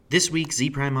This week,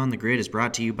 Z Prime on the Grid is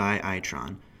brought to you by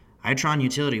Itron. Itron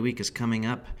Utility Week is coming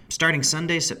up. Starting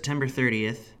Sunday, September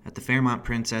 30th at the Fairmont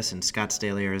Princess in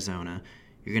Scottsdale, Arizona,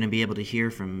 you're going to be able to hear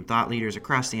from thought leaders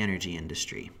across the energy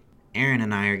industry. Aaron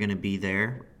and I are going to be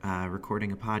there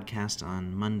recording a podcast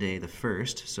on Monday the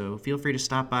 1st, so feel free to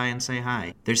stop by and say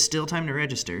hi. There's still time to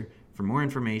register. For more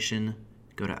information,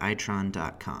 go to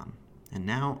itron.com. And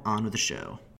now, on with the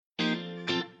show.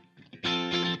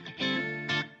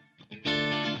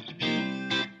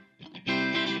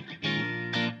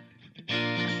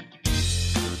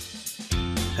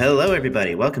 Hello,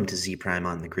 everybody. Welcome to Z Prime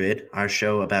on the Grid, our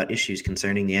show about issues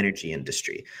concerning the energy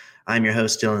industry. I'm your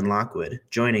host, Dylan Lockwood.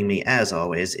 Joining me, as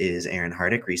always, is Aaron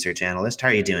Hardick, research analyst. How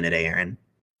are you doing today, Aaron?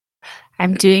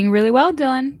 I'm doing really well,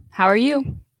 Dylan. How are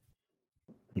you?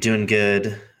 Doing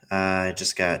good. I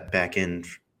just got back in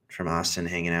from Austin,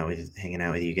 hanging out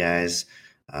with you guys.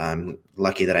 I'm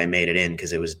lucky that I made it in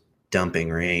because it was dumping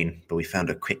rain, but we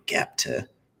found a quick gap to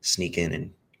sneak in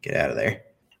and get out of there.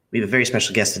 We have a very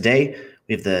special guest today.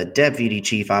 We have the Deputy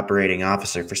Chief Operating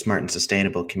Officer for Smart and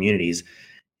Sustainable Communities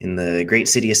in the great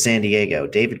city of San Diego,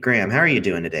 David Graham. How are you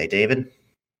doing today, David?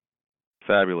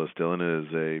 Fabulous, Dylan. It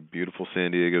is a beautiful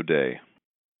San Diego day.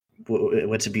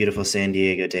 What's a beautiful San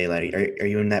Diego day like? Are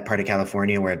you in that part of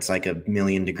California where it's like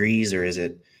 1,000,000 degrees, or is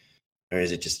it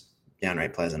just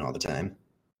downright pleasant all the time?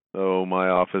 Oh, my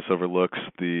office overlooks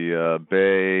the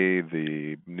bay,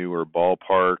 the newer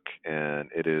ballpark, and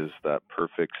it is that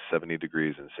perfect 70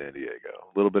 degrees in San Diego.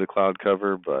 A little bit of cloud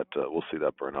cover, but we'll see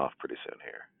that burn off pretty soon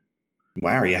here.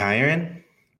 Wow, are you hiring?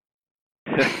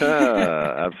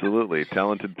 Absolutely.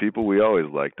 Talented people. We always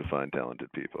like to find talented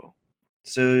people.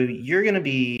 So you're going to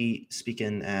be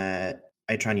speaking at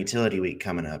Itron Utility Week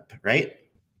coming up, right?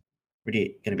 What are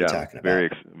you going to be talking about?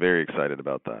 Very excited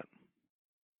about that.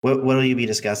 What will you be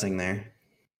discussing there?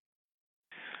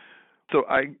 So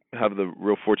I have the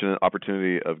real fortunate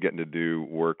opportunity of getting to do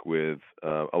work with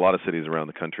a lot of cities around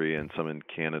the country and some in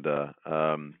Canada.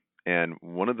 And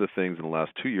one of the things in the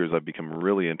last 2 years I've become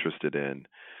really interested in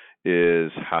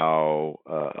is how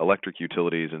electric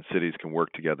utilities and cities can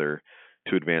work together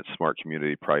to advance smart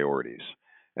community priorities.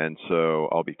 And so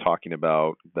I'll be talking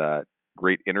about that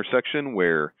great intersection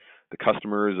where the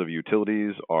customers of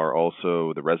utilities are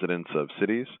also the residents of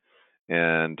cities,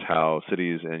 and how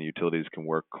cities and utilities can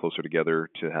work closer together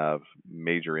to have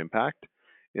major impact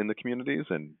in the communities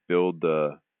and build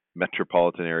the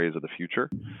metropolitan areas of the future.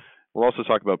 We'll also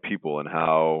talk about people and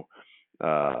how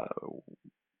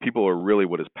people are really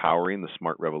what is powering the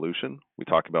smart revolution. We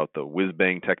talk about the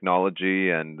whiz-bang technology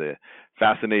and the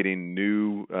fascinating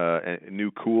new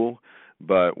cool,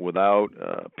 but without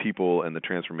people and the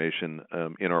transformation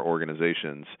in our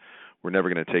organizations, we're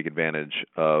never going to take advantage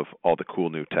of all the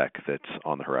cool new tech that's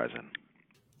on the horizon.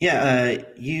 Yeah,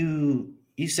 you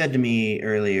said to me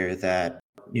earlier that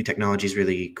new technology is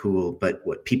really cool, but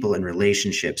what people and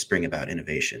relationships bring about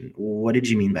innovation. What did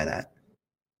you mean by that?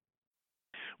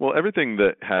 Well, everything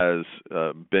that has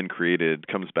been created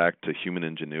comes back to human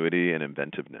ingenuity and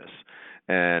inventiveness.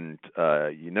 And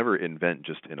you never invent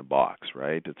just in a box,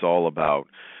 right? It's all about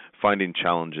finding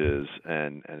challenges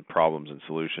and problems and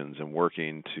solutions and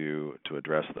working to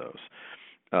address those.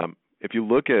 If you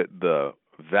look at the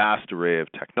vast array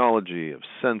of technology, of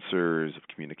sensors, of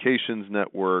communications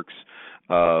networks,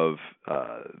 of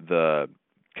the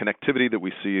connectivity that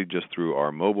we see just through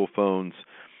our mobile phones,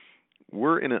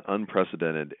 we're in an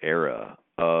unprecedented era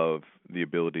of the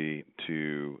ability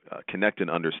to connect and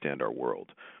understand our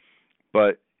world.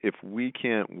 But if we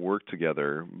can't work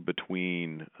together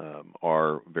between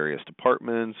our various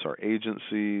departments, our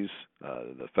agencies,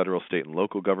 the federal, state, and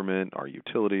local government, our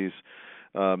utilities,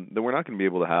 then we're not going to be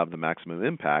able to have the maximum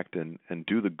impact and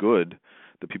do the good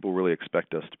that people really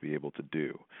expect us to be able to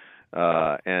do.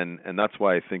 And that's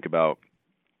why I think about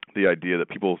the idea that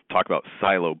people talk about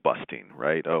silo busting,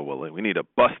 right? Oh, well, we need to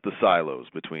bust the silos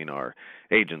between our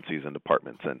agencies and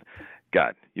departments. And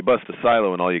God, you bust a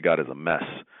silo and all you got is a mess.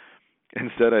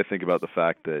 Instead, I think about the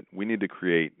fact that we need to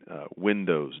create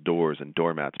windows, doors, and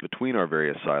doormats between our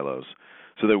various silos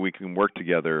so that we can work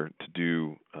together to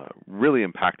do really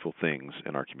impactful things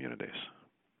in our communities.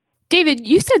 David,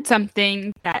 you said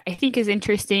something that I think is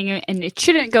interesting and it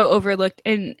shouldn't go overlooked,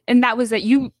 and that was that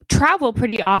you travel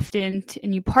pretty often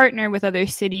and you partner with other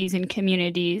cities and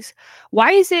communities.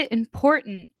 Why is it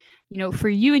important, for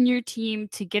you and your team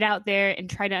to get out there and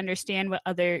try to understand what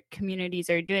other communities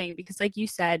are doing? Because like you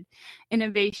said,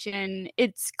 innovation,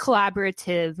 it's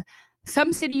collaborative.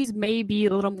 Some cities may be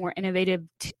a little more innovative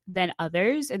than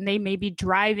others, and they may be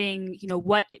driving,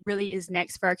 what really is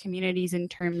next for our communities in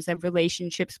terms of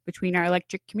relationships between our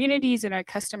electric communities and our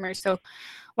customers. So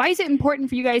Why is it important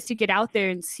for you guys to get out there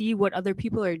and see what other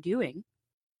people are doing?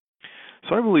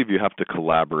 So I believe you have to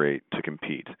collaborate to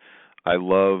compete. I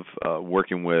love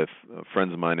working with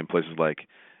friends of mine in places like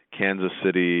Kansas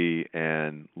City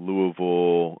and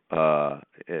Louisville,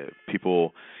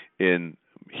 people in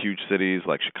huge cities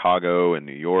like Chicago and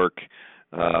New York,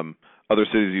 other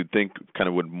cities you'd think kind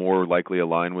of would more likely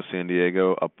align with San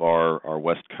Diego up our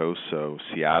west coast, so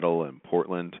Seattle and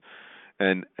Portland.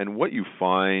 And what you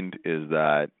find is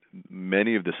that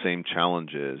many of the same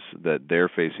challenges that they're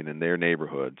facing in their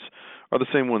neighborhoods are the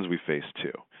same ones we face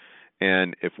too.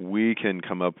 And if we can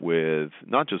come up with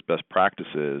not just best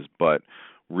practices, but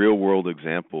real world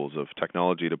examples of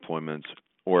technology deployments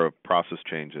or of process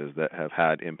changes that have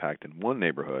had impact in one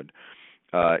neighborhood,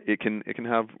 it can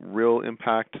have real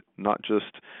impact not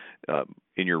just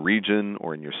in your region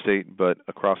or in your state, but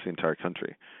across the entire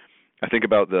country. I think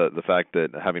about the fact that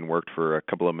having worked for a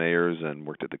couple of mayors and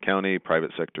worked at the county,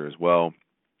 private sector as well,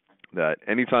 that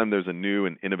anytime there's a new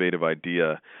and innovative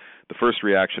idea, the first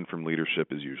reaction from leadership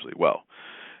is usually, well,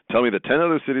 tell me the 10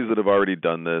 other cities that have already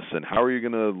done this, and how are you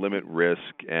going to limit risk,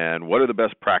 and what are the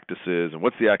best practices, and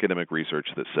what's the academic research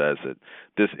that says that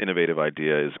this innovative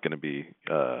idea is going to be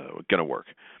going to work?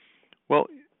 Well,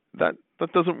 that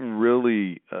doesn't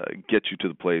really get you to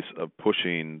the place of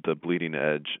pushing the bleeding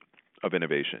edge of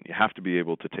innovation. You have to be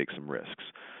able to take some risks.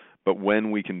 But when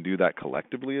we can do that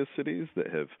collectively as cities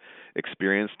that have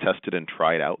experienced, tested, and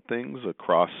tried out things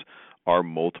across our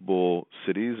multiple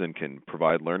cities and can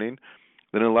provide learning,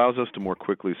 then it allows us to more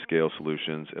quickly scale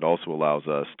solutions. It also allows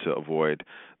us to avoid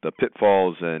the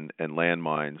pitfalls and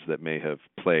landmines that may have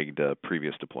plagued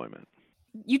previous deployment.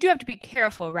 You do have to be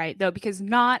careful, right, though, because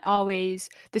not always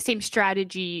the same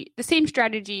strategy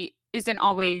isn't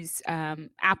always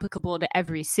applicable to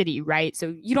every city, right?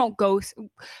 So you don't go,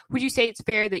 would you say it's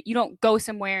fair that you don't go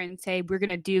somewhere and say, we're going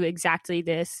to do exactly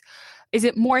this? Is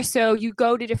it more so you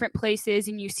go to different places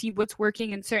and you see what's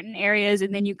working in certain areas,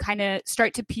 and then you kind of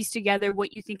start to piece together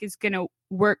what you think is going to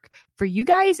work for you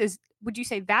guys? Would you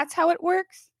say that's how it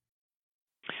works?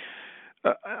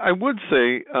 I would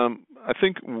say, I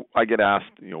think I get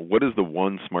asked, what is the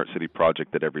one smart city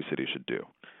project that every city should do?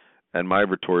 And my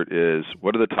retort is,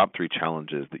 what are the top 3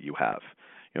 challenges that you have?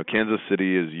 Kansas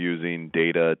City is using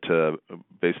data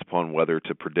based upon weather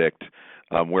to predict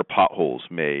where potholes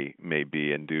may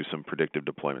be and do some predictive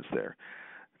deployments there.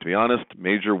 To be honest,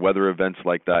 major weather events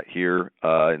like that here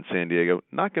in San Diego,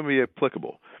 not going to be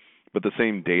applicable. But the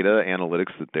same data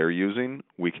analytics that they're using,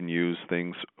 we can use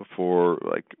things for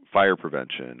like fire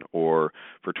prevention or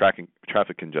for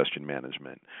traffic congestion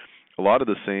management. A lot of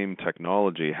the same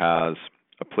technology has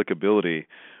applicability,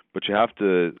 but you have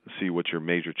to see what your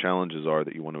major challenges are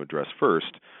that you want to address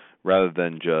first, rather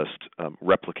than just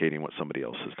replicating what somebody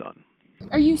else has done.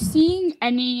 Are you seeing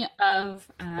any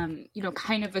of,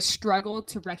 kind of a struggle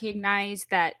to recognize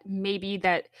that maybe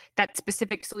that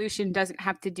specific solution doesn't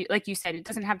have to do, like you said, it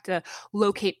doesn't have to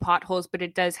locate potholes, but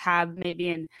it does have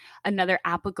maybe another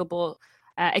applicable,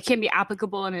 it can be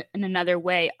applicable in another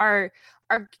way. Are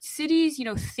cities,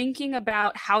 thinking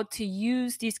about how to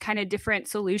use these kind of different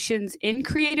solutions in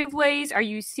creative ways? Are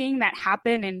you seeing that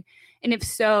happen? And if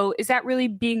so, is that really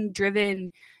being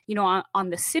driven, on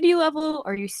the city level?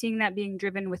 Are you seeing that being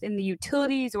driven within the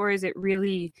utilities, or is it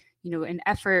really, an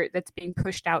effort that's being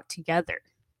pushed out together?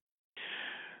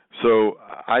 So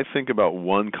I think about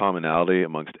one commonality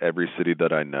amongst every city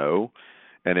that I know,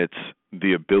 and it's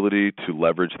the ability to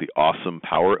leverage the awesome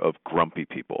power of grumpy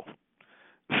people.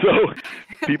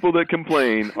 So people that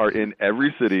complain are in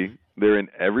every city. They're in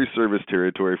every service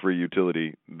territory for a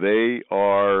utility. They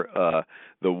are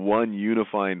the one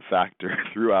unifying factor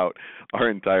throughout our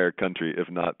entire country, if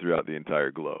not throughout the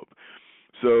entire globe.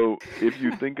 So if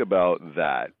you think about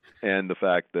that and the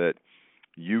fact that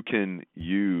you can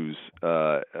use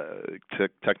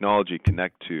technology,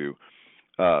 connect to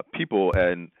people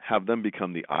and have them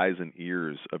become the eyes and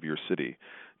ears of your city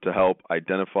to help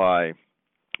identify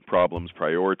problems,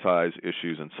 prioritize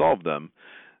issues, and solve them,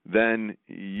 then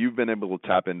you've been able to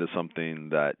tap into something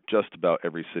that just about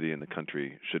every city in the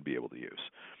country should be able to use.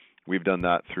 We've done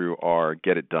that through our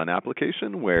Get It Done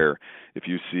application, where if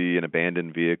you see an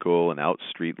abandoned vehicle, an out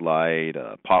street light,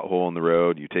 a pothole in the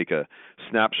road, you take a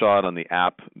snapshot on the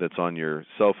app that's on your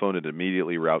cell phone, it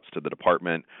immediately routes to the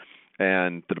department,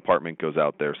 and the department goes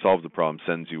out there, solves the problem,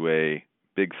 sends you a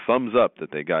big thumbs up that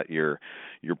they got your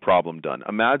problem done.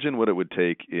 Imagine what it would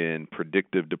take in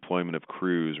predictive deployment of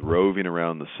crews roving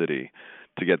around the city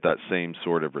to get that same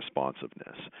sort of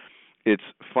responsiveness. It's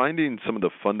finding some of the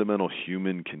fundamental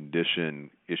human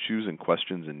condition issues and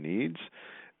questions and needs,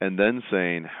 and then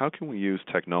saying, how can we use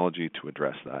technology to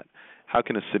address that? how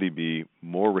can a city be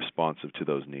more responsive to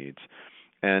those needs?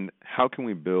 And how can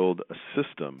we build a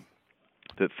system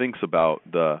that thinks about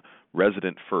the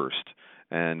resident first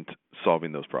and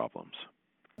solving those problems?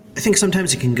 I think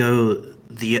sometimes it can go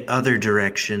the other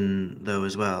direction though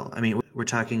as well. I mean, we're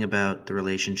talking about the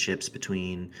relationships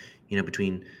between,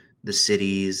 between the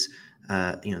cities,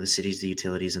 the cities, the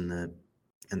utilities, and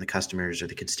the customers or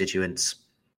the constituents,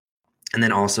 and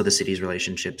then also the city's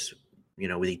relationships,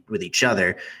 with each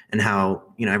other, and how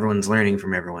everyone's learning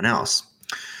from everyone else.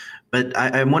 But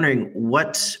I'm wondering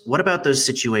what about those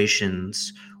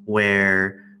situations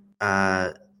where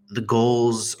the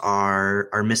goals are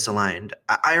misaligned?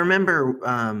 I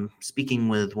remember speaking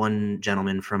with one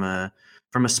gentleman from a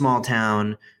small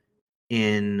town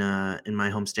in my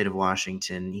home state of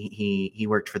Washington. He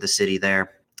worked for the city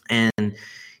there, and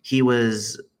he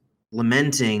was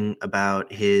lamenting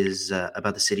about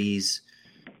about the city's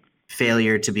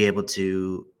failure to be able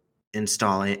to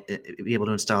install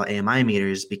AMI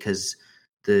meters because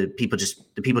the people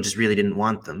just really didn't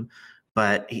want them.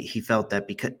 But he felt that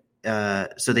because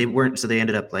so they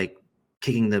ended up like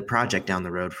kicking the project down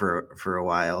the road for a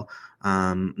while.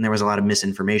 And there was a lot of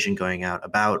misinformation going out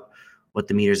about what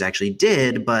the meters actually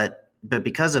did, but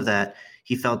because of that,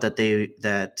 he felt that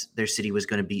their city was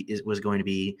going to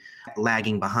be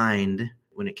lagging behind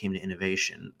when it came to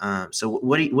innovation. So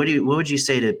what would you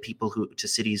say to to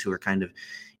cities who are kind of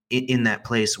in that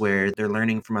place where they're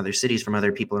learning from other cities, from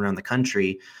other people around the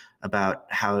country about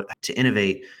how to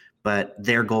innovate, but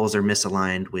their goals are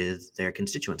misaligned with their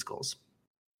constituents' goals?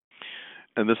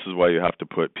 And this is why you have to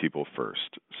put people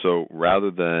first. So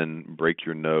rather than break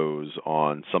your nose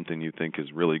on something you think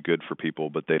is really good for people,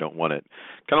 but they don't want it,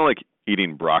 kind of like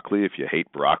eating broccoli. If you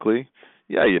hate broccoli,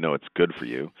 yeah, it's good for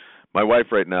you. My wife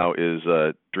right now is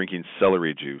drinking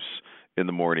celery juice in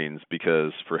the mornings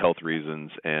because for health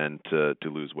reasons and to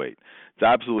lose weight. It's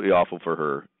absolutely awful for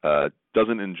her.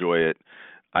 Doesn't enjoy it.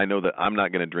 I know that I'm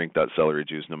not going to drink that celery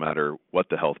juice no matter what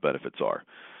the health benefits are.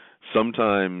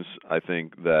 Sometimes I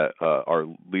think that our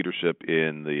leadership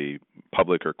in the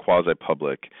public or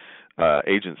quasi-public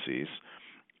agencies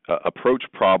approach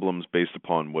problems based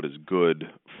upon what is good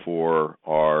for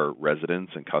our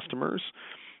residents and customers,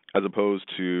 as opposed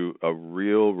to a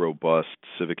real robust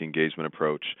civic engagement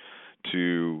approach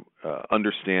to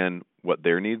understand what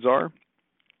their needs are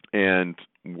and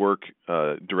work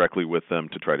directly with them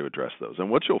to try to address those.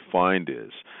 And what you'll find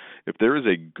is if there is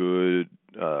a good,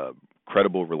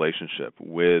 credible relationship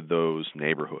with those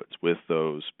neighborhoods, with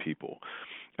those people,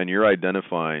 and you're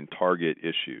identifying target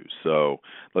issues. So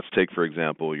let's take, for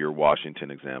example, your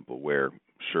Washington example, where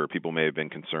sure, people may have been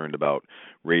concerned about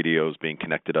radios being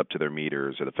connected up to their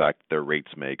meters or the fact that their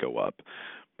rates may go up.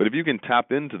 But if you can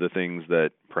tap into the things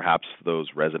that perhaps those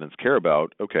residents care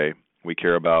about, okay, we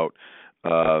care about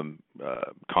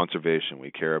conservation, we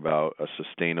care about a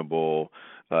sustainable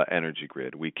energy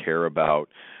grid, we care about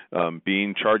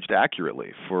being charged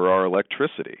accurately for our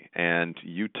electricity, and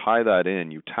you tie that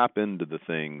in, you tap into the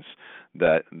things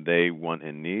that they want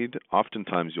and need,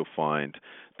 oftentimes you'll find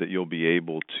that you'll be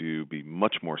able to be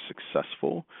much more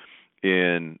successful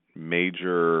in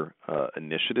major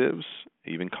initiatives,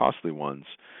 even costly ones,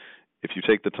 if you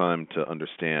take the time to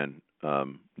understand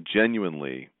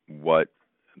genuinely what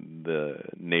the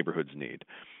neighborhoods need.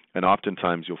 And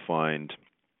oftentimes you'll find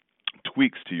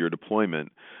tweaks to your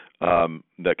deployment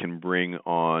that can bring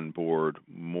on board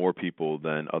more people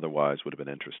than otherwise would have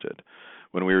been interested.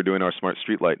 When we were doing our Smart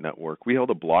Streetlight Network, we held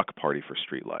a block party for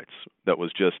streetlights that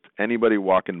was just anybody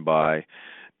walking by.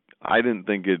 I didn't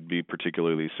think it'd be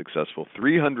particularly successful.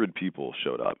 300 people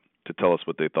showed up to tell us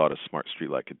what they thought a smart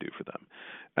streetlight could do for them.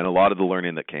 And a lot of the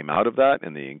learning that came out of that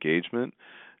and the engagement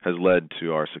has led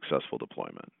to our successful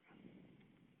deployment.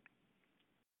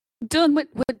 Dylan,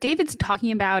 what David's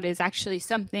talking about is actually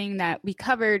something that we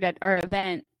covered at our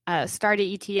event, Start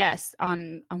ETS,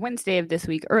 on Wednesday of this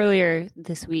week, earlier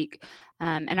this week.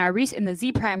 And in the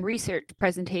Z-Prime research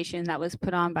presentation that was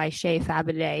put on by Shay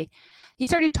Fabaday, he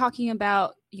started talking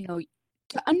about,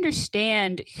 to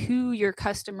understand who your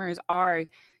customers are,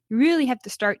 you really have to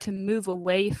start to move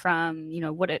away from,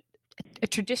 what a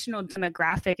traditional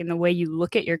demographic and the way you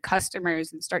look at your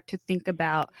customers and start to think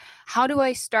about how do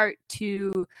I start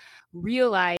to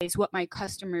realize what my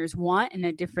customers want in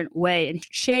a different way. And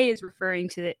Shay is referring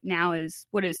to it now as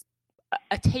what is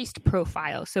a taste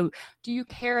profile. So do you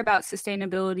care about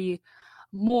sustainability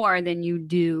more than you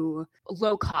do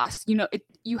low cost?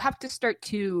 You have to start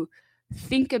to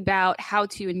think about how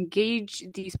to engage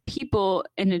these people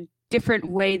in a different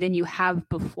way than you have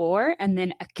before, and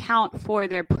then account for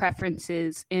their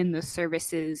preferences in the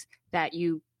services that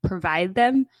you provide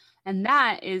them. And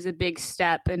that is a big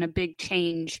step and a big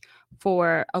change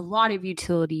for a lot of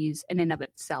utilities in and of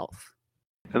itself.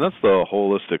 And that's the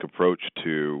holistic approach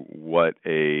to what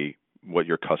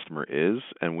your customer is,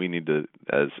 and we need to,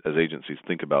 as agencies,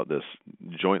 think about this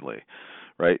jointly,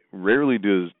 right? Rarely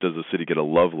does the city get a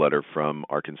love letter from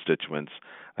our constituents.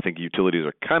 I think utilities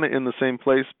are kind of in the same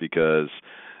place because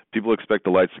people expect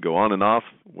the lights to go on and off.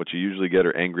 What you usually get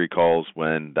are angry calls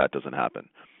when that doesn't happen.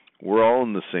 We're all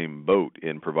in the same boat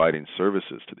in providing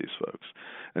services to these folks.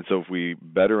 And so if we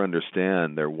better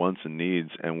understand their wants and needs,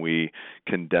 and we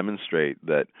can demonstrate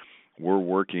that we're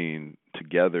working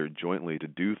together jointly to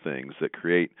do things that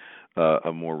create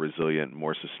a more resilient,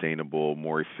 more sustainable,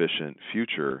 more efficient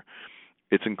future,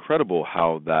 it's incredible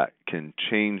how that can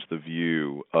change the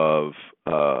view of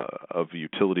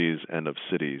utilities and of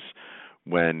cities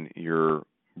when you're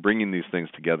bringing these things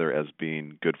together as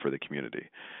being good for the community.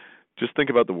 Just think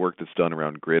about the work that's done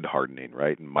around grid hardening,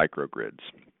 right, and microgrids.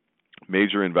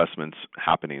 Major investments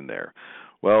happening there.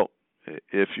 Well,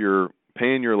 if you're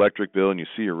paying your electric bill and you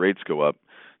see your rates go up,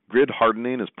 grid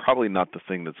hardening is probably not the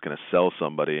thing that's going to sell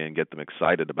somebody and get them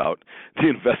excited about the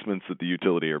investments that the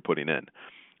utility are putting in.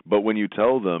 But when you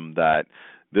tell them that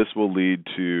this will lead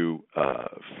to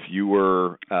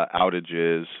fewer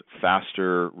outages,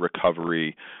 faster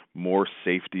recovery, more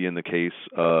safety in the case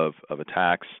of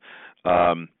attacks,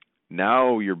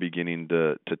 now you're beginning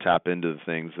to tap into the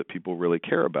things that people really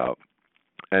care about.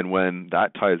 And when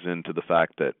that ties into the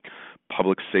fact that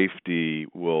public safety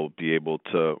will be able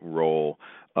to roll,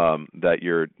 that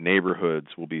your neighborhoods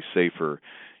will be safer,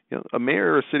 a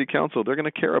mayor or a city council, they're going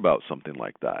to care about something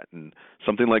like that. And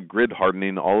something like grid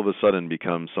hardening all of a sudden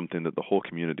becomes something that the whole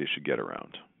community should get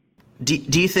around. Do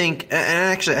you think, and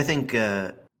actually I think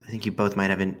you both might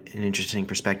have an interesting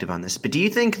perspective on this, but do you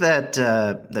think that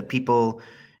that people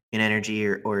in energy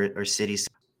or cities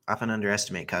often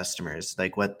underestimate customers,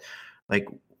 like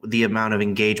the amount of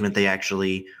engagement they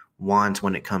actually want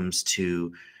when it comes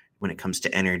to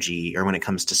energy, or when it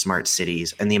comes to smart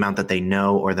cities, and the amount that they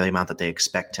know or the amount that they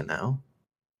expect to know?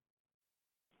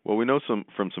 Well, we know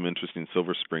from some interesting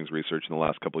Silver Springs research in the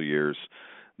last couple of years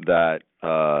that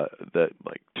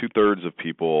like 2/3 of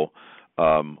people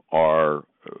have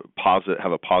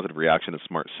a positive reaction to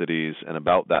smart cities, and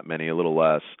about that many, a little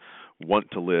less,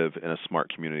 want to live in a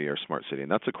smart community or smart city.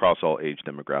 And that's across all age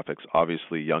demographics.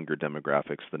 Obviously, younger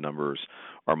demographics, the numbers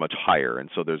are much higher. And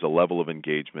so there's a level of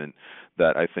engagement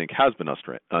that I think has been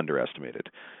underestimated.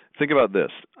 Think about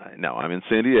this. Now, I'm in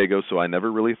San Diego, so I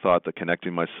never really thought that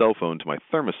connecting my cell phone to my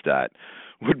thermostat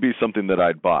would be something that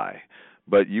I'd buy.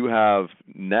 But you have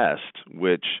Nest,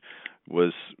 which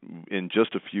was in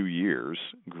just a few years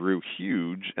grew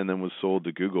huge and then was sold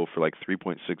to Google for like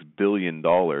 $3.6 billion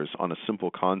on a simple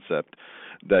concept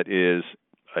that is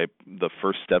the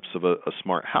first steps of a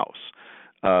smart house.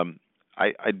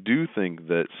 I do think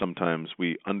that sometimes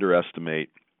we underestimate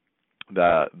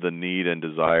the need and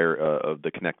desire of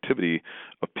the connectivity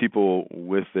of people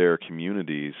with their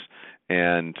communities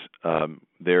and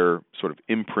their sort of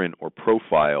imprint or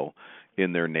profile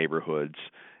in their neighborhoods.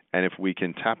 And if we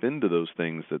can tap into those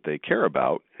things that they care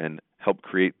about and help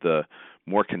create the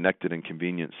more connected and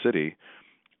convenient city,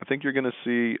 I think you're going to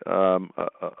see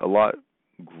a lot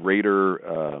greater,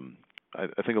 a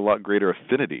lot greater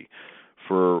affinity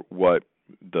for what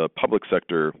the public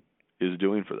sector is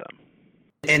doing for them.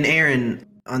 And Aaron,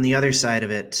 on the other side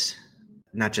of it,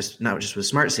 not just with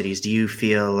smart cities, do you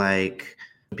feel like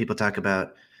when people talk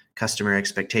about customer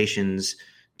expectations,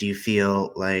 do you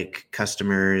feel like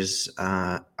customers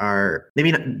are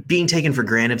maybe not being taken for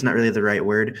granted? It's not really the right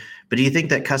word, but do you think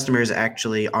that customers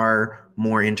actually are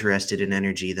more interested in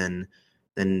energy than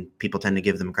people tend to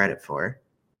give them credit for?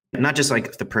 Not just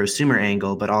like the prosumer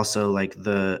angle, but also like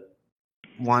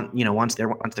wants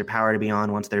their power to be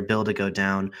on, wants their bill to go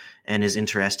down, and is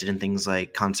interested in things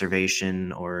like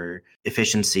conservation or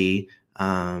efficiency,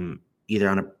 either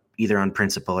on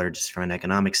principle or just from an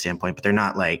economic standpoint. But they're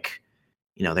not like,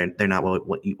 they're not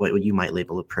what you might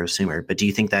label a prosumer. But do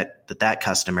you think that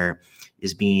customer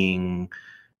is being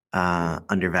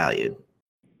undervalued?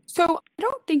 So I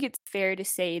don't think it's fair to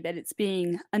say that it's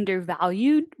being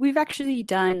undervalued. We've actually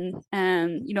done,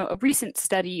 a recent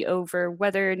study over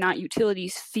whether or not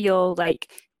utilities feel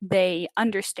like they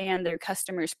understand their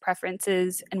customers'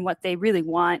 preferences and what they really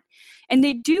want. And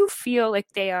they do feel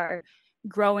like they are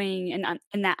growing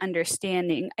in that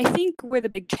understanding. I think where the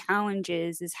big challenge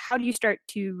is how do you start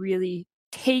to really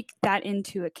take that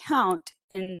into account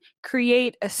and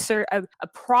create a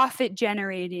profit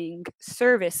generating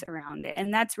service around it.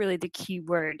 And that's really the key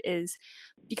word, is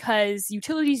because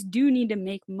utilities do need to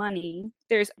make money.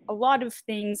 There's a lot of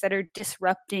things that are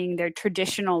disrupting their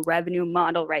traditional revenue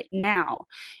model right now.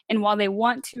 And while they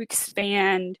want to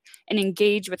expand and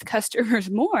engage with customers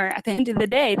more, at the end of the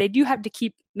day, they do have to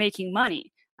keep making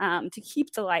money to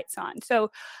keep the lights on.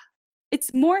 So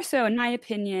it's more so, in my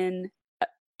opinion,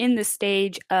 in the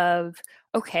stage of,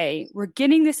 okay, we're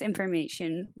getting this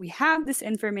information. We have this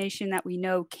information that we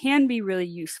know can be really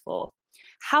useful.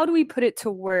 How do we put it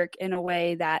to work in a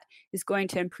way that is going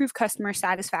to improve customer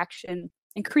satisfaction,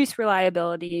 increase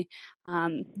reliability,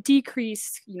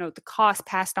 decrease, the cost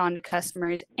passed on to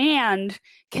customers, and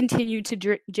continue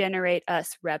to generate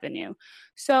us revenue?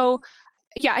 So,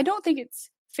 yeah, I don't think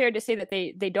it's fair to say that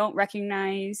they don't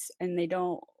recognize, and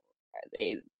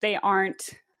they aren't.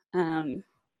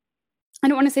 I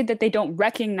don't want to say that they don't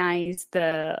recognize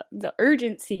the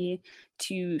urgency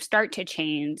to start to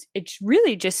change. It's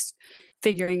really just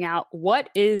figuring out what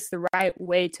is the right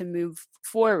way to move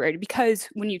forward. Because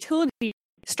when utilities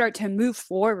start to move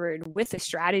forward with a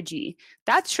strategy,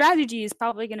 that strategy is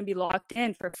probably going to be locked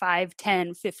in for 5,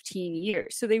 10, 15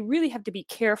 years. So they really have to be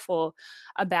careful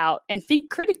about and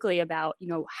think critically about,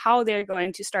 how they're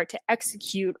going to start to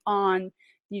execute on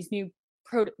these new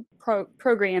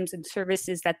programs and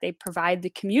services that they provide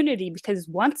the community. Because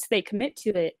once they commit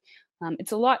to it,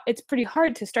 it's pretty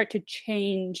hard to start to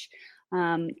change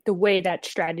the way that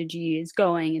strategy is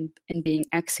going and being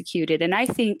executed. And I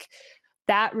think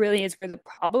that really is where the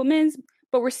problem is.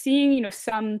 But we're seeing,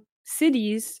 some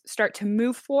cities start to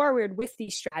move forward with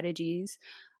these strategies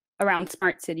around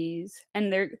smart cities,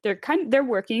 and they're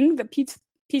working. The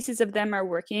pieces of them are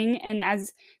working, and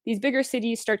as these bigger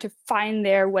cities start to find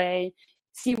their way,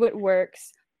 see what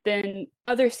works, then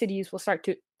other cities will start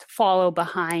to follow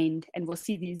behind, and we'll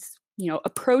see these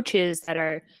approaches that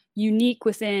are unique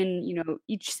within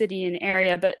each city and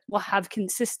area, but will have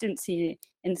consistency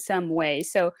in some way.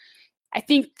 So I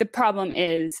think the problem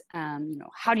is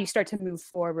how do you start to move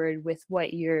forward with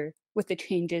with the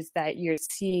changes that you're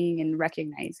seeing and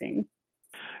recognizing?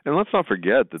 And let's not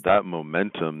forget that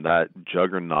momentum, that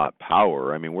juggernaut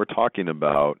power, we're talking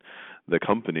about the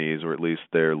companies, or at least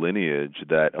their lineage,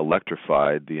 that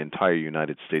electrified the entire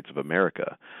United States of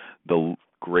America. The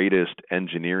greatest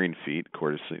engineering feat,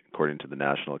 according to the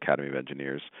National Academy of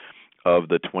Engineers, of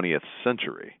the 20th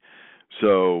century.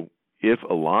 So if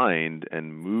aligned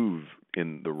and move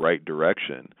in the right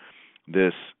direction,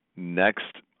 this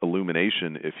next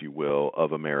illumination, if you will,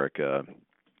 of America,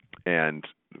 and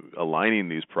aligning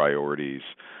these priorities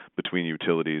between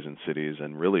utilities and cities,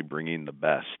 and really bringing the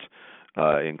best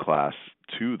in class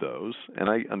to those. And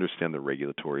I understand the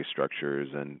regulatory structures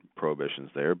and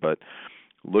prohibitions there, but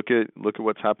look at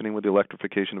what's happening with the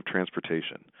electrification of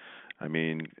transportation.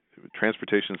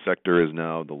 Transportation sector is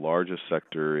now the largest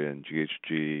sector in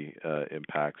GHG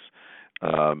impacts,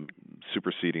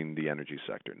 superseding the energy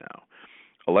sector now.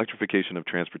 Electrification of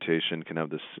transportation can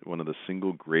have one of the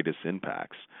single greatest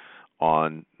impacts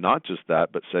on not just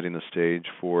that, but setting the stage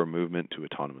for movement to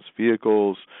autonomous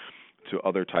vehicles, to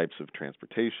other types of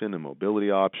transportation and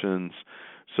mobility options.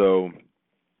 So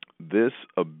this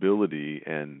ability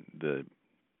and the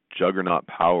juggernaut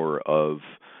power of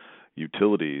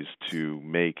utilities to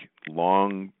make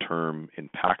long-term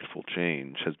impactful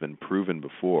change has been proven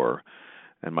before,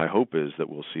 and my hope is that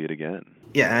we'll see it again.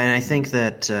 Yeah, and I think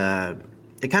that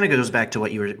it kind of goes back to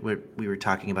what we were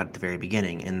talking about at the very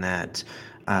beginning, in that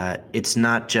it's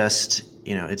not just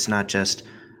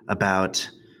about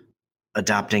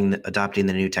adopting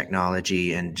the new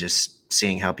technology and just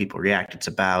seeing how people react. It's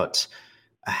about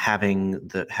having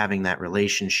that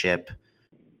relationship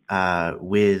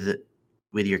with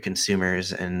your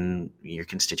consumers and your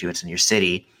constituents in your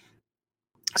city,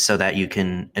 so that you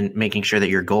can, and making sure that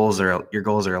your goals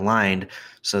are aligned,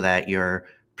 so that you're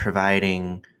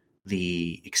providing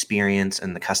the experience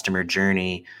and the customer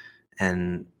journey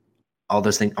and all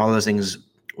those things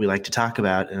we like to talk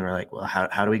about. And we're like, well,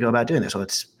 how do we go about doing this? Well,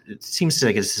 it seems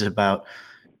like it's about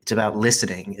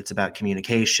listening, it's about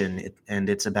communication, and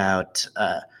it's about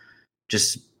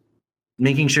just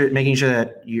making sure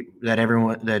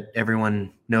that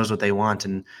everyone knows what they want,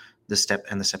 and the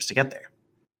steps to get there.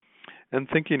 And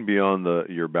thinking beyond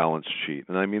your balance sheet,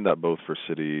 and I mean that both for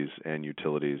cities and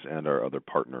utilities and our other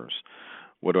partners.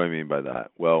 What do I mean by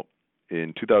that? Well,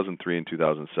 in 2003 and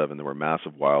 2007, there were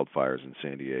massive wildfires in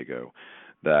San Diego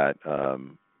that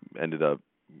ended up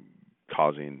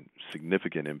causing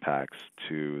significant impacts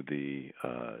to the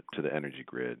energy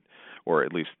grid, or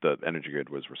at least the energy grid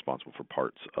was responsible for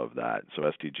parts of that. So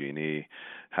SDG&E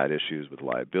had issues with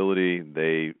liability.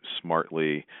 They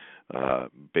smartly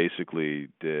basically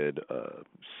did a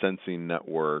sensing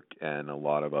network and a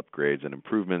lot of upgrades and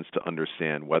improvements to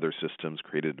understand weather systems,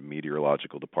 created a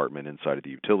meteorological department inside of the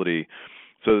utility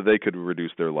so that they could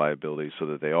reduce their liability, so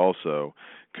that they also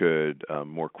could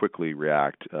more quickly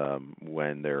react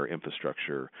when their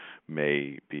infrastructure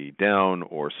may be down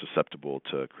or susceptible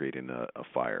to creating a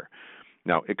fire.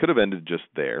 Now, it could have ended just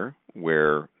there,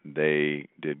 where they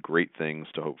did great things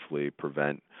to hopefully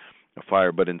prevent a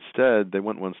fire, but instead they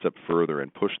went one step further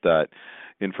and pushed that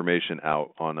information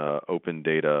out on an open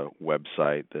data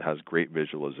website that has great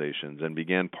visualizations, and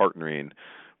began partnering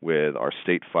with our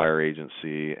state fire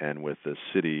agency and with the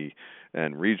city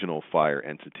and regional fire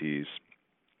entities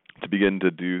to begin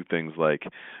to do things like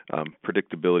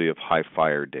predictability of high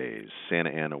fire days,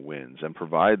 Santa Ana winds, and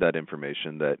provide that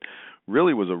information that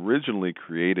really was originally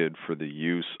created for the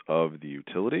use of the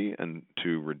utility and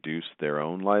to reduce their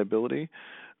own liability,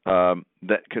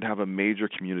 that could have a major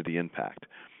community impact.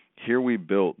 Here we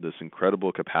built this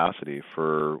incredible capacity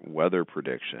for weather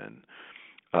prediction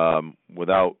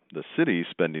without the city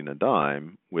spending a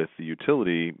dime, with the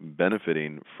utility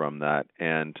benefiting from that,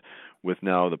 and with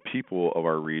now the people of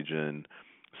our region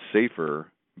safer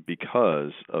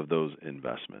because of those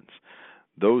investments.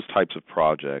 Those types of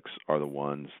projects are the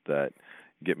ones that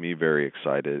get me very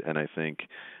excited, and I think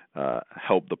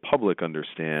help the public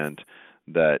understand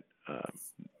that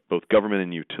both government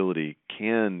and utility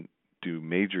can do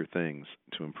major things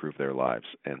to improve their lives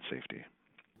and safety.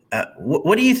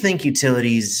 What do you think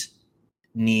utilities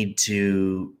need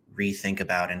to rethink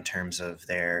about in terms of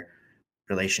their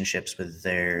relationships with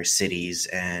their cities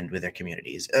and with their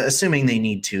communities? Assuming they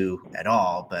need to at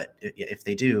all, but if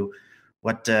they do,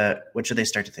 what should they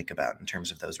start to think about in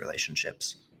terms of those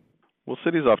relationships? Well,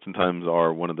 cities oftentimes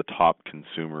are one of the top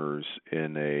consumers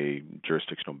in a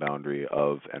jurisdictional boundary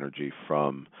of energy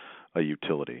from a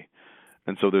utility.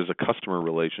 And so there's a customer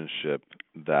relationship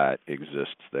that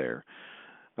exists there.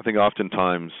 I think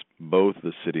oftentimes both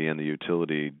the city and the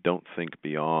utility don't think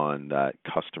beyond that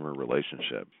customer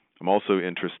relationship. I'm also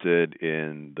interested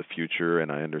in the future,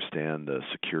 and I understand the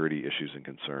security issues and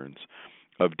concerns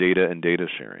of data and data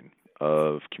sharing,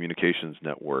 of communications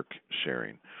network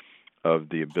sharing, of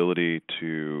the ability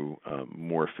to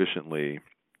more efficiently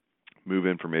move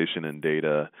information and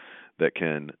data that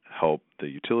can help the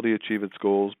utility achieve its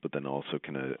goals, but then also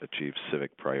can achieve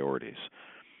civic priorities.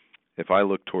 If I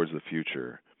look towards the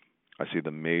future, I see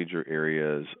the major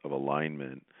areas of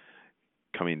alignment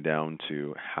coming down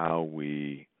to how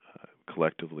we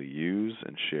collectively use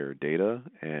and share data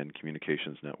and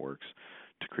communications networks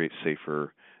to create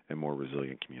safer and more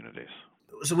resilient communities.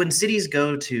 So when cities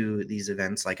go to these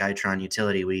events like Itron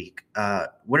Utility Week,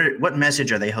 what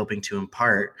message are they hoping to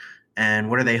impart, and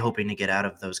what are they hoping to get out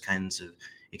of those kinds of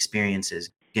experiences,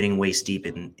 getting waist deep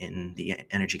in the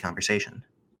energy conversation?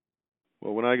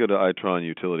 Well, when I go to Itron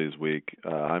Utilities Week,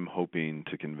 I'm hoping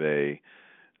to convey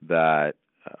that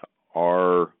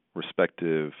our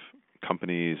respective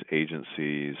companies,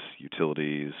 agencies,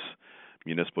 utilities,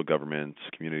 municipal governments,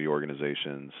 community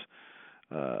organizations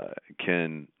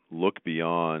can look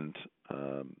beyond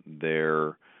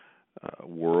their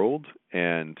world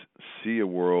and see a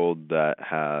world that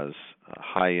has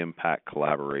high impact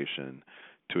collaboration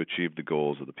to achieve the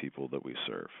goals of the people that we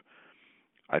serve.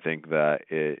 I think that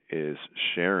it is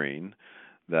sharing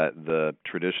that the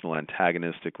traditional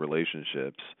antagonistic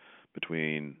relationships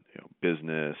between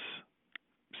business,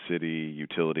 city,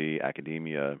 utility,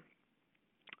 academia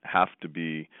have to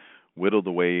be whittled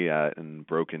away at and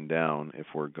broken down if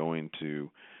we're going to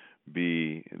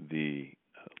be the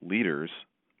leaders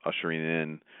ushering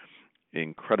in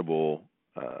incredible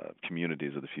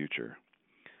communities of the future.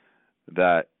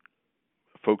 That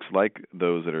folks like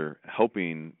those that are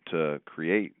helping to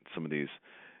create some of these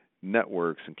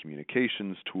networks and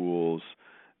communications tools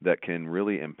that can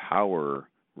really empower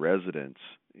residents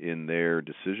in their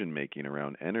decision making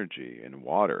around energy and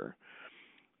water,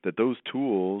 that those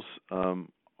tools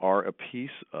are a piece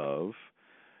of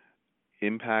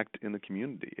impact in the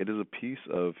community. It is a piece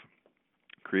of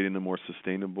creating a more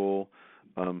sustainable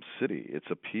city. It's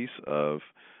a piece of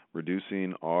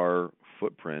reducing our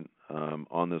footprint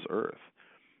on this earth.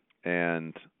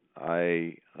 And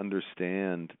I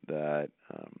understand that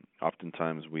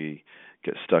oftentimes we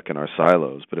get stuck in our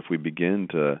silos, but if we begin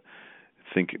to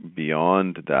think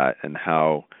beyond that and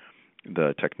how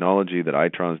the technology that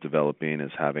Itron is developing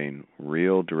is having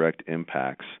real direct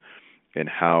impacts in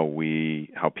how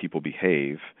people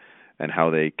behave and how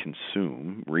they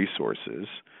consume resources,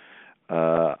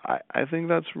 I think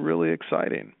that's really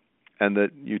exciting. And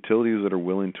that utilities that are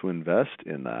willing to invest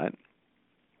in that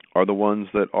are the ones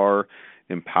that are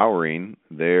empowering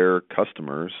their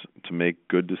customers to make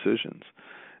good decisions.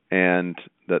 And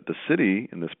that the city,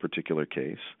 in this particular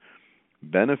case,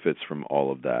 benefits from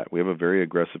all of that. We have a very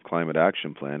aggressive climate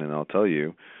action plan, and I'll tell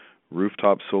you,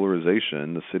 rooftop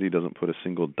solarization, the city doesn't put a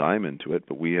single dime into it,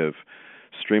 but we have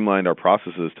streamlined our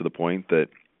processes to the point that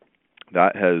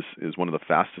is one of the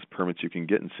fastest permits you can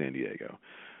get in San Diego.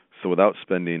 So without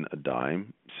spending a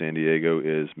dime, San Diego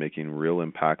is making real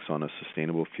impacts on a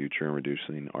sustainable future and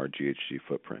reducing our GHG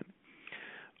footprint.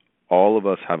 All of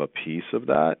us have a piece of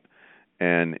that,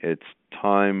 and it's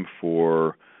time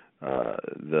for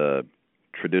the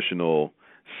traditional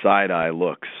side-eye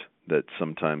looks that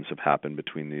sometimes have happened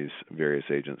between these various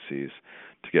agencies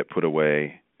to get put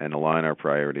away and align our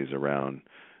priorities around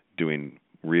doing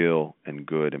real and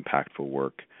good, impactful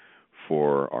work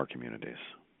for our communities.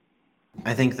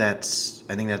 I think that's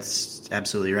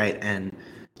absolutely right, and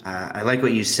I like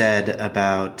what you said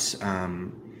about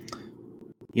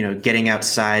getting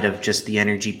outside of just the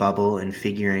energy bubble and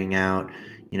figuring out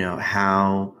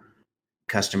how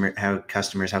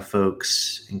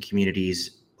folks and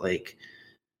communities, like,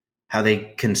 how they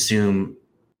consume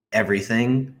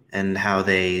everything and how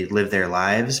they live their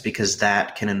lives, because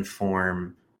that can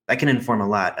inform a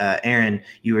lot. Aaron,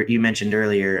 you mentioned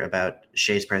earlier about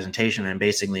Shay's presentation, and I'm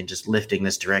basically just lifting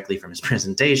this directly from his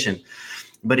presentation.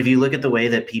 But if you look at the way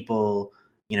that people,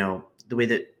 the way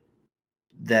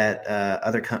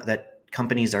that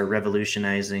companies are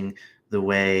revolutionizing the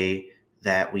way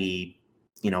that we,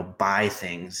 buy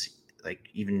things, like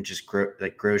even just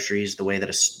groceries, the way that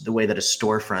a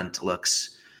storefront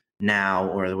looks now,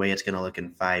 or the way it's going to look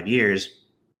in 5 years,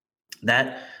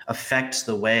 that affects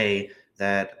the way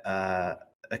that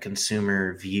a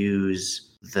consumer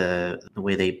views the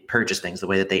way they purchase things, the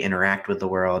way that they interact with the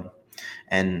world,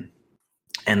 and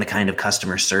the kind of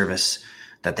customer service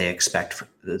that they expect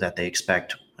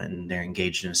when they're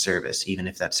engaged in a service, even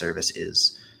if that service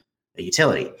is a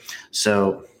utility.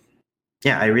 So,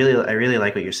 yeah, I really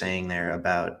like what you're saying there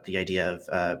about the idea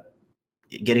of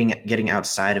getting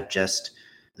outside of just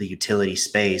the utility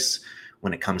space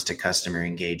when it comes to customer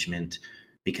engagement,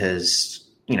 because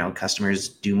customers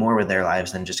do more with their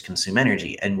lives than just consume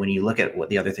energy. And when you look at what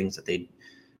the other things that they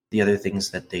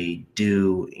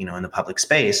do, in the public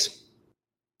space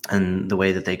and the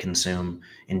way that they consume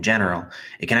in general,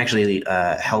 it can actually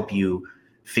help you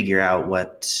figure out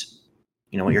what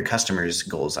your customers'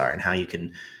 goals are and how you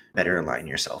can better align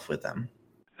yourself with them.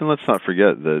 And let's not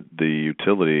forget that the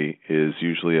utility is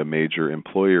usually a major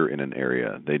employer in an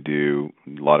area. They do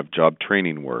a lot of job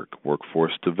training work,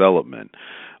 workforce development.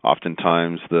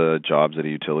 Oftentimes the jobs at a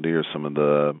utility are some of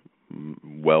the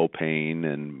well-paying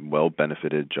and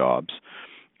well-benefited jobs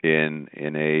in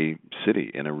a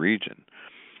city, in a region.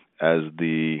 As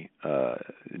the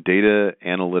data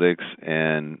analytics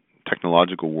and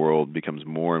technological world becomes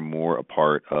more and more a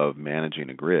part of managing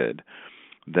a grid,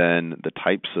 then the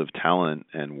types of talent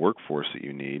and workforce that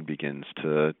you need begins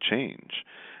to change.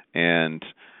 And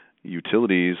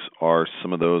utilities are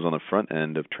some of those on the front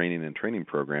end of training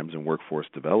programs and workforce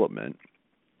development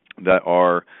that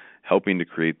are helping to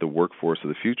create the workforce of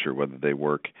the future, whether they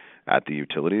work at the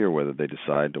utility or whether they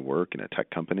decide to work in a tech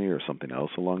company or something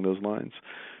else along those lines.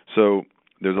 So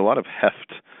there's a lot of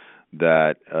heft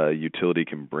that a utility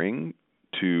can bring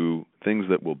to things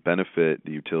that will benefit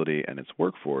the utility and its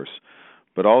workforce,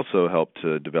 but also help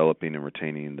to developing and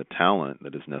retaining the talent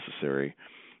that is necessary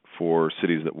for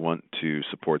cities that want to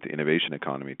support the innovation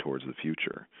economy towards the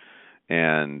future.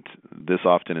 And this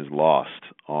often is lost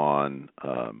on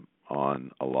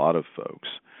a lot of folks.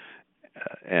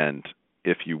 And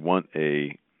if you want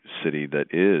a city that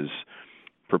is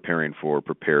prepared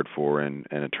for, and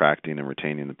attracting and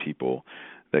retaining the people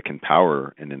that can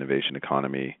power an innovation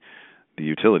economy, the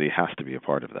utility has to be a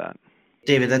part of that.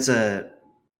 David,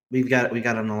 we've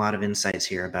gotten a lot of insights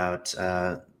here about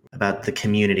the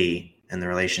community and the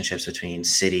relationships between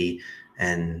city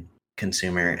and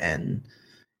consumer and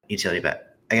utility.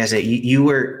 But like I said, you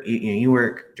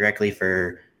work directly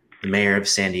for the mayor of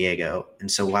San Diego,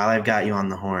 and so while I've got you on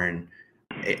the horn,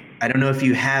 I don't know if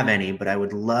you have any, but I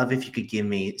would love if you could give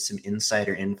me some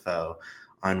insider info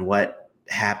on what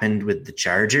happened with the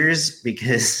Chargers,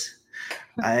 because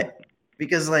it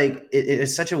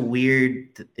was such a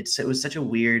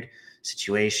weird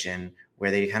situation where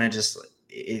they kind of just,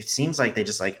 it seems like they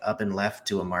just up and left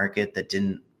to a market that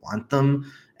didn't want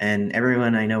them, and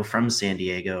everyone I know from San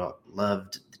Diego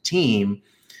loved the team,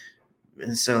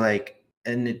 and so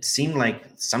and it seemed like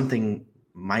something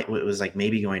was like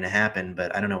maybe going to happen,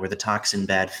 but I don't know, were the talks in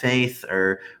bad faith,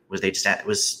 or was Dean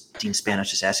Spanos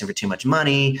just asking for too much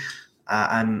money?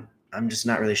 I'm just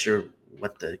not really sure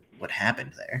what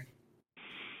happened there.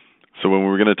 So when we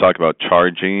were going to talk about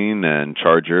charging and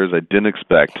chargers, I didn't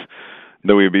expect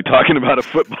that we would be talking about a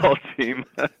football team.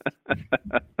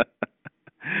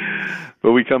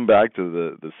 But we come back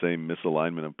to the same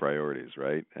misalignment of priorities,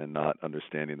 right? And not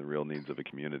understanding the real needs of a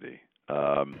community.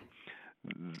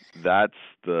 That's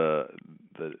the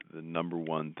number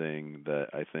one thing that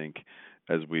I think,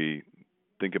 as we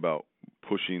think about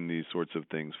pushing these sorts of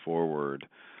things forward,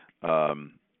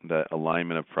 that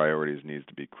alignment of priorities needs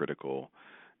to be critical.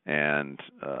 And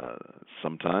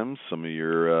sometimes some of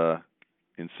your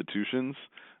institutions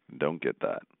don't get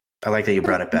that. I like that you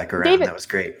brought it back around. David, that was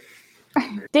great.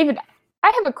 David,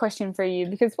 I have a question for you,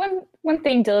 because one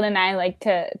thing Dylan and I like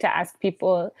to ask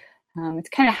people, it's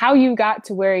kind of how you got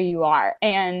to where you are.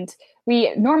 And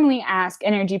we normally ask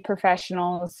energy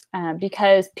professionals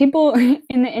because people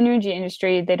in the energy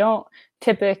industry, they don't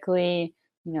typically,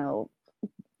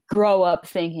 grow up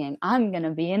thinking, I'm going to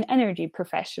be an energy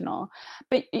professional.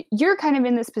 But you're kind of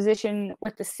in this position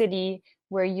with the city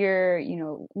where you're,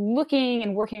 looking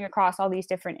and working across all these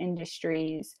different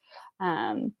industries.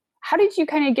 How did you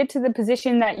kind of get to the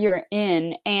position that you're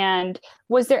in? And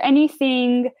was there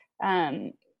anything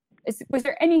in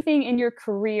your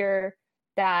career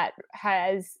that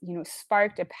has,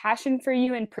 sparked a passion for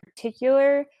you in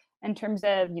particular in terms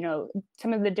of,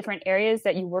 some of the different areas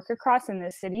that you work across in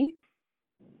the city?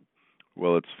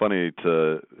 Well, it's funny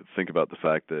to think about the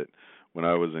fact that when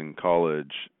I was in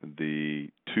college, the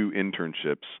two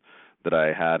internships that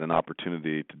I had an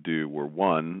opportunity to do were,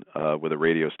 one, with a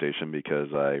radio station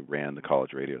because I ran the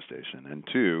college radio station, and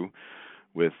two,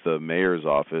 with the mayor's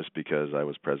office because I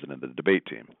was president of the debate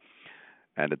team.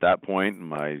 And at that point in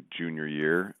my junior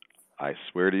year, I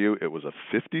swear to you, it was a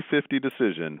 50-50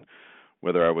 decision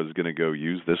whether I was going to go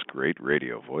use this great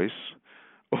radio voice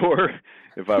or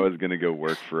if I was going to go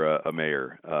work for a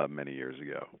mayor many years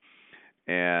ago.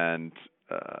 And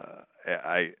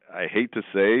I hate to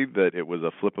say that it was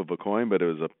a flip of a coin, but it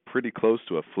was a pretty close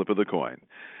to a flip of the coin.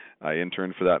 I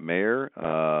interned for that mayor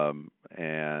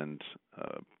and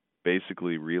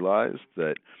basically realized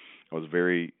that I was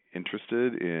very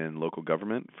interested in local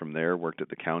government. From there, worked at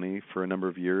the county for a number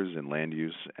of years in land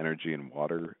use, energy, and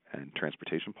water and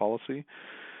transportation policy.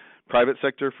 Private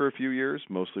sector for a few years,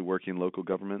 mostly working local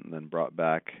government, and then brought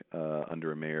back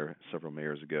under a mayor several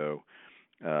mayors ago,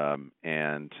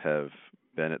 and have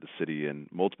been at the city in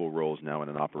multiple roles now in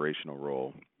an operational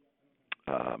role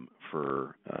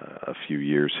for a few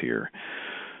years here.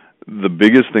 The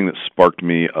biggest thing that sparked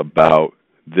me about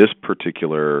this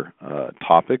particular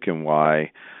topic and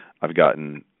why I've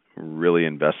gotten really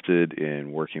invested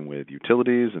in working with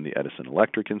utilities and the Edison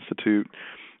Electric Institute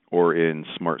or in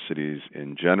smart cities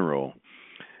in general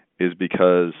is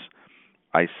because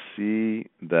I see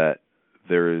that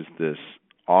there is this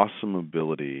awesome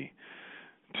ability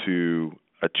to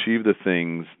achieve the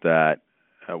things that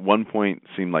at one point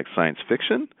seemed like science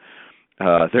fiction.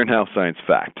 They're now science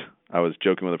fact. I was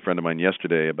joking with a friend of mine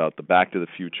yesterday about the Back to the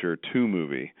Future 2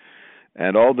 movie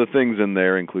and all the things in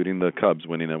there, including the Cubs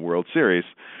winning a World Series,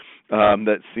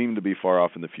 that seem to be far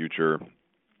off in the future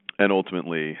and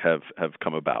ultimately have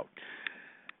come about.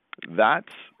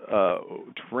 That's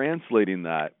translating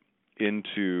that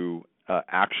into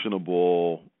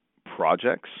actionable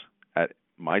projects at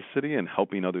my city and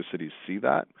helping other cities see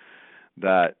that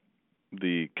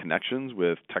the connections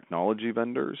with technology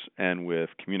vendors and with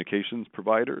communications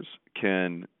providers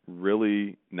can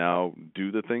really now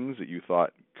do the things that you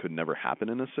thought could never happen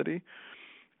in a city,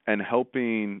 and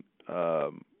helping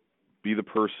be the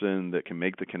person that can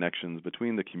make the connections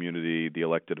between the community, the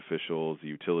elected officials, the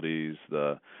utilities,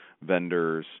 the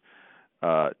vendors,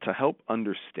 to help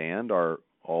understand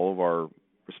all of our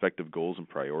respective goals and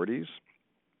priorities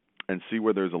and see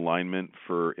where there's alignment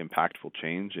for impactful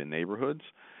change in neighborhoods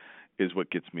is what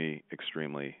gets me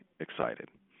extremely excited.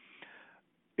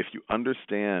 If you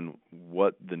understand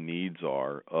what the needs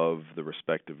are of the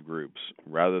respective groups,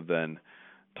 rather than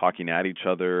talking at each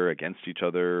other, against each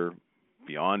other,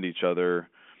 beyond each other,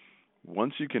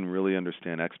 once you can really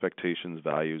understand expectations,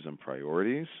 values, and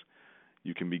priorities,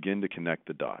 you can begin to connect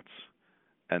the dots.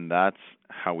 And that's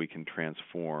how we can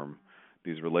transform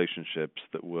these relationships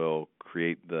that will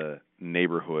create the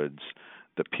neighborhoods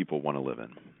that people want to live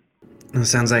in. It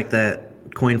sounds like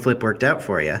that coin flip worked out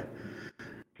for you.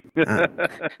 Well,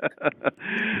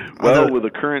 with the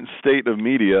current state of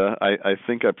media, I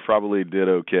think I probably did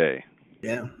okay.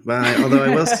 Yeah, but although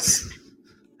I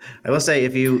will say,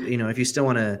 if you still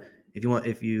want to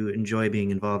if you enjoy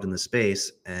being involved in the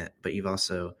space, but you've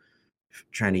also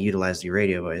trying to utilize your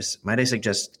radio voice, might I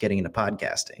suggest getting into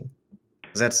podcasting?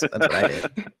 'Cause that's what I did.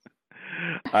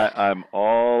 I'm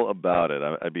all about it.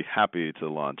 I'd be happy to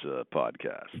launch a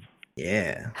podcast.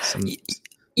 Yeah.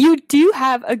 You do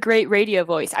have a great radio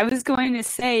voice. I was going to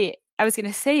say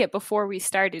it before we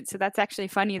started. So that's actually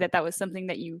funny that was something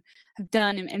that you have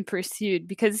done and pursued,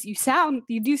 because you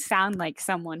do sound like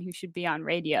someone who should be on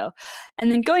radio.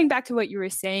 And then going back to what you were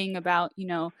saying about,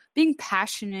 being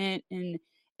passionate and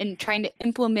trying to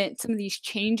implement some of these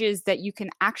changes that you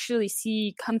can actually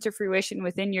see come to fruition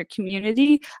within your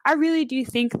community, I really do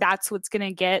think that's what's going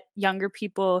to get younger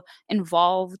people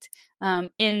involved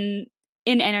in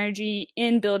energy,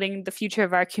 in building the future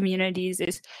of our communities,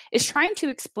 is trying to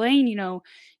explain, if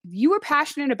you are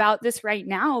passionate about this right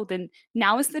now, then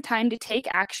now is the time to take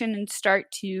action and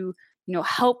start to,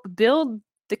 help build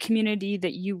the community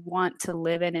that you want to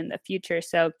live in the future.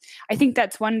 So I think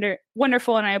that's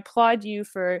wonderful. And I applaud you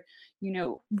for,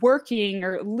 working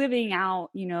or living out,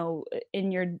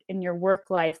 in your work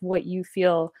life, what you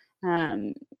feel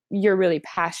you're really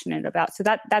passionate about. So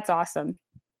that's awesome.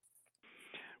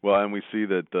 Well, and we see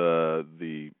that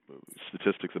the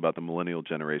statistics about the millennial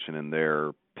generation and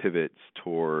their pivots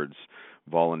towards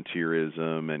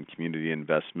volunteerism and community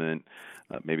investment,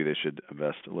 maybe they should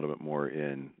invest a little bit more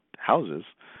in houses,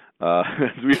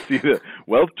 as we see the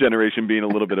wealth generation being a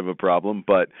little bit of a problem.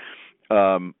 But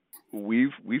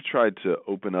we've tried to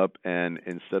open up, and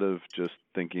instead of just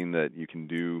thinking that you can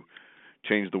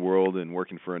change the world and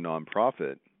working for a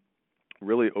nonprofit,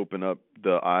 really open up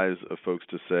the eyes of folks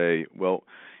to say, well,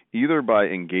 either by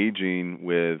engaging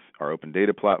with our open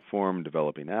data platform,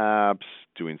 developing apps,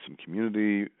 doing some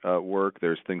community work,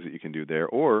 there's things that you can do there,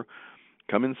 or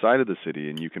come inside of the city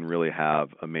and you can really have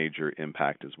a major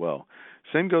impact as well.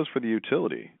 Same goes for the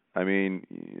utility. I mean,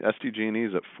 SDG&E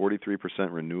is at 43%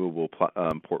 renewable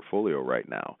portfolio right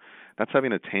now. That's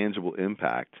having a tangible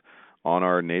impact on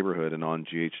our neighborhood and on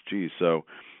GHG. So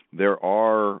there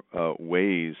are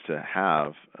ways to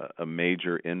have a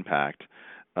major impact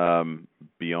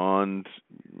beyond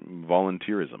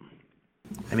volunteerism.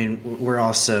 I mean, we're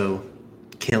also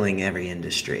killing every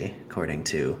industry, according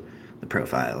to the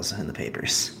profiles in the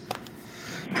papers.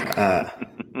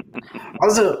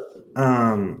 Also,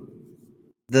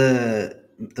 the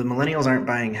millennials aren't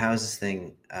buying houses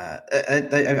thing.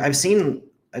 I've seen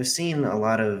a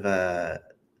lot of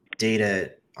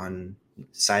data on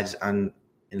sides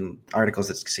in articles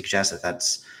that suggest that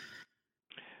that's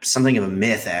something of a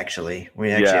myth. Actually,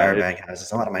 we actually are buying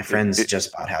houses. A lot of my friends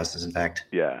just bought houses. In fact,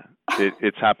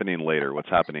 it's happening later. What's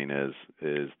happening is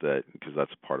that, because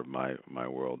that's part of my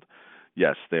world.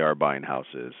 Yes, they are buying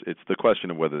houses. It's the question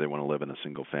of whether they want to live in a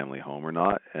single family home or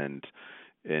not, and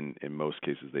in most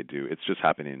cases they do. It's just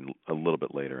happening a little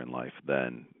bit later in life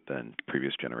than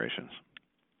previous generations.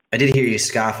 I did hear you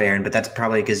scoff, Aaron, but that's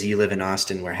probably because you live in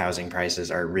Austin, where housing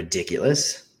prices are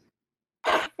ridiculous.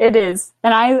 It is.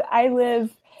 And I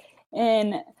live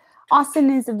in Austin.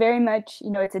 Is a very much,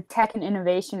 it's a tech and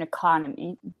innovation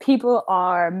economy. People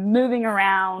are moving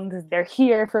around. They're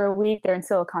here for a week. They're in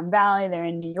Silicon Valley. They're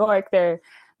in New York. They're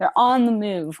on the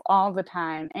move all the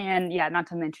time. And not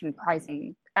to mention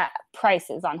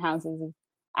prices on houses is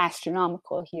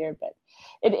astronomical here, but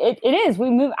it is. We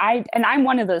move. I'm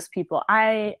one of those people.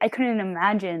 I couldn't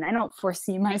imagine. I don't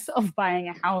foresee myself buying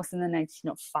a house in the next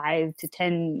 5 to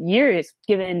 10 years,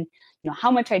 given how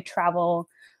much I travel,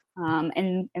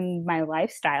 and my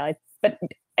lifestyle. But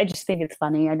I just think it's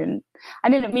funny. I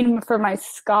didn't mean for my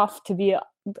scoff to be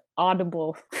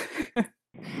audible.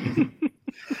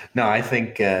 No, I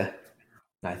think it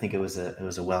was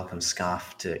a welcome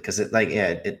scoff to, because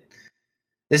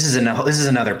this is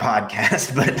another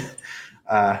podcast,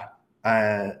 but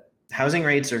housing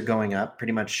rates are going up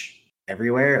pretty much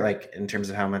everywhere, like in terms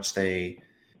of how much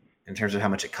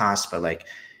it costs, but like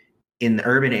in the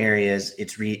urban areas,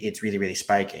 it's really, really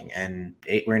spiking. And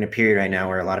we're in a period right now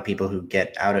where a lot of people who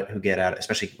get out,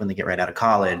 especially when they get right out of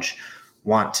college,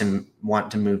 want to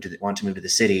move to the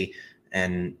city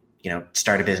and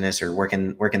start a business or work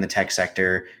in the tech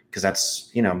sector, because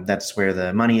that's where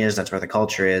the money is, that's where the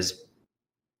culture is.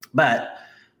 But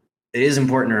it is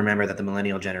important to remember that the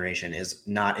millennial generation is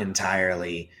not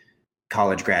entirely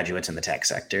college graduates in the tech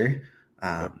sector.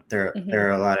 There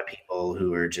are a lot of people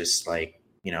who are just like,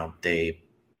 they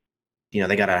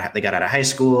got out of high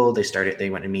school, they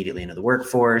went immediately into the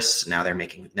workforce. Now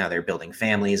they're building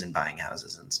families and buying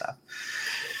houses and stuff.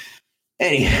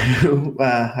 Anywho,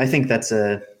 I think that's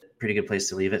a pretty good place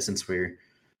to leave it, since we're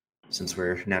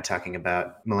now talking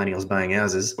about millennials buying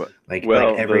houses, like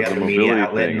every other media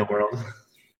outlet in the world.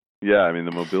 Yeah, I mean,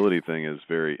 the mobility thing is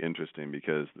very interesting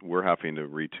because we're having to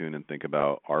retune and think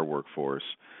about our workforce.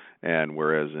 And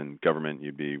whereas in government,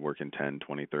 you'd be working 10,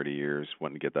 20, 30 years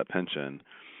wanting to get that pension,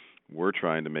 we're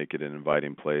trying to make it an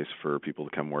inviting place for people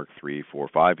to come work 3, 4,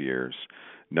 5 years,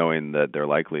 knowing that they're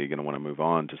likely going to want to move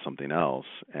on to something else.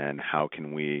 And how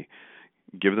can we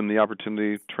give them the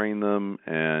opportunity, train them,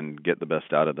 and get the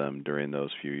best out of them during those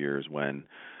few years when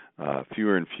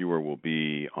fewer and fewer will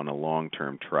be on a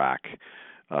long-term track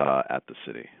at the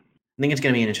city. I think it's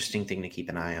going to be an interesting thing to keep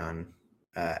an eye on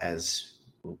as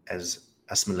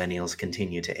us millennials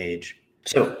continue to age.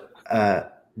 So,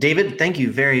 David, thank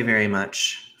you very, very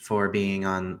much for being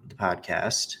on the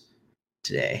podcast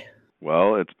today.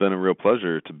 Well, it's been a real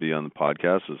pleasure to be on the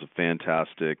podcast. It's a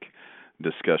fantastic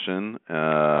discussion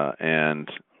and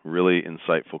really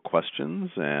insightful questions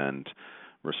and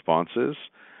responses.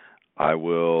 I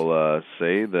will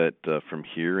say that from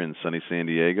here in sunny San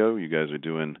Diego, you guys are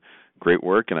doing great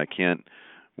work, and I can't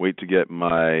wait to get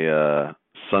my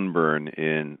sunburn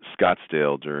in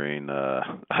Scottsdale during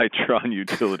Itron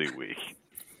Utility Week.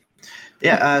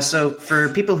 Yeah, so for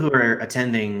people who are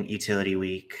attending Utility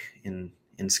Week in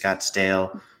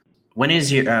Scottsdale, when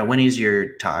is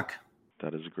your talk?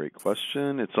 That is a great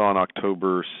question. It's on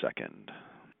October 2nd.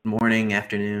 Morning,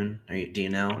 afternoon? Do you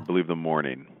know? I believe the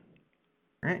morning.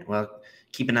 All right. Well,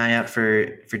 keep an eye out for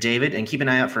David, and keep an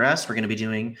eye out for us. We're going to be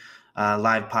doing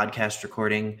live podcast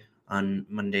recording on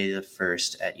Monday the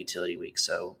 1st at Utility Week.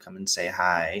 So come and say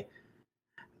hi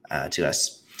to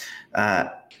us.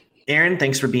 Aaron,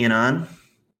 thanks for being on.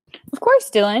 Of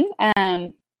course, Dylan.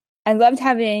 I loved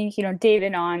having,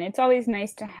 David on. It's always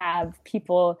nice to have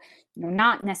people,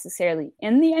 not necessarily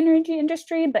in the energy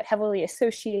industry, but heavily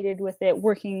associated with it,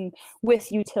 working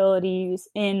with utilities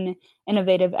in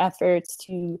innovative efforts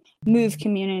to move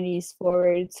communities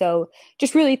forward. So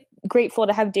just really grateful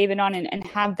to have David on and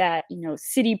have that,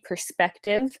 city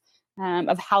perspective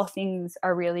of how things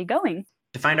are really going.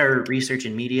 To find our research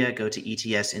and media, go to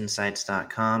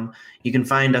etsinsights.com. You can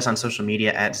find us on social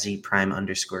media at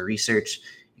zprime_research.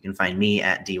 You can find me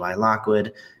at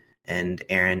DYLockwood and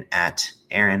Aaron at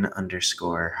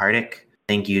Aaron_Hardick.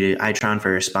 Thank you to Itron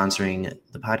for sponsoring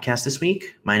the podcast this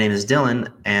week. My name is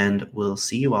Dylan, and we'll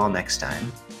see you all next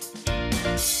time.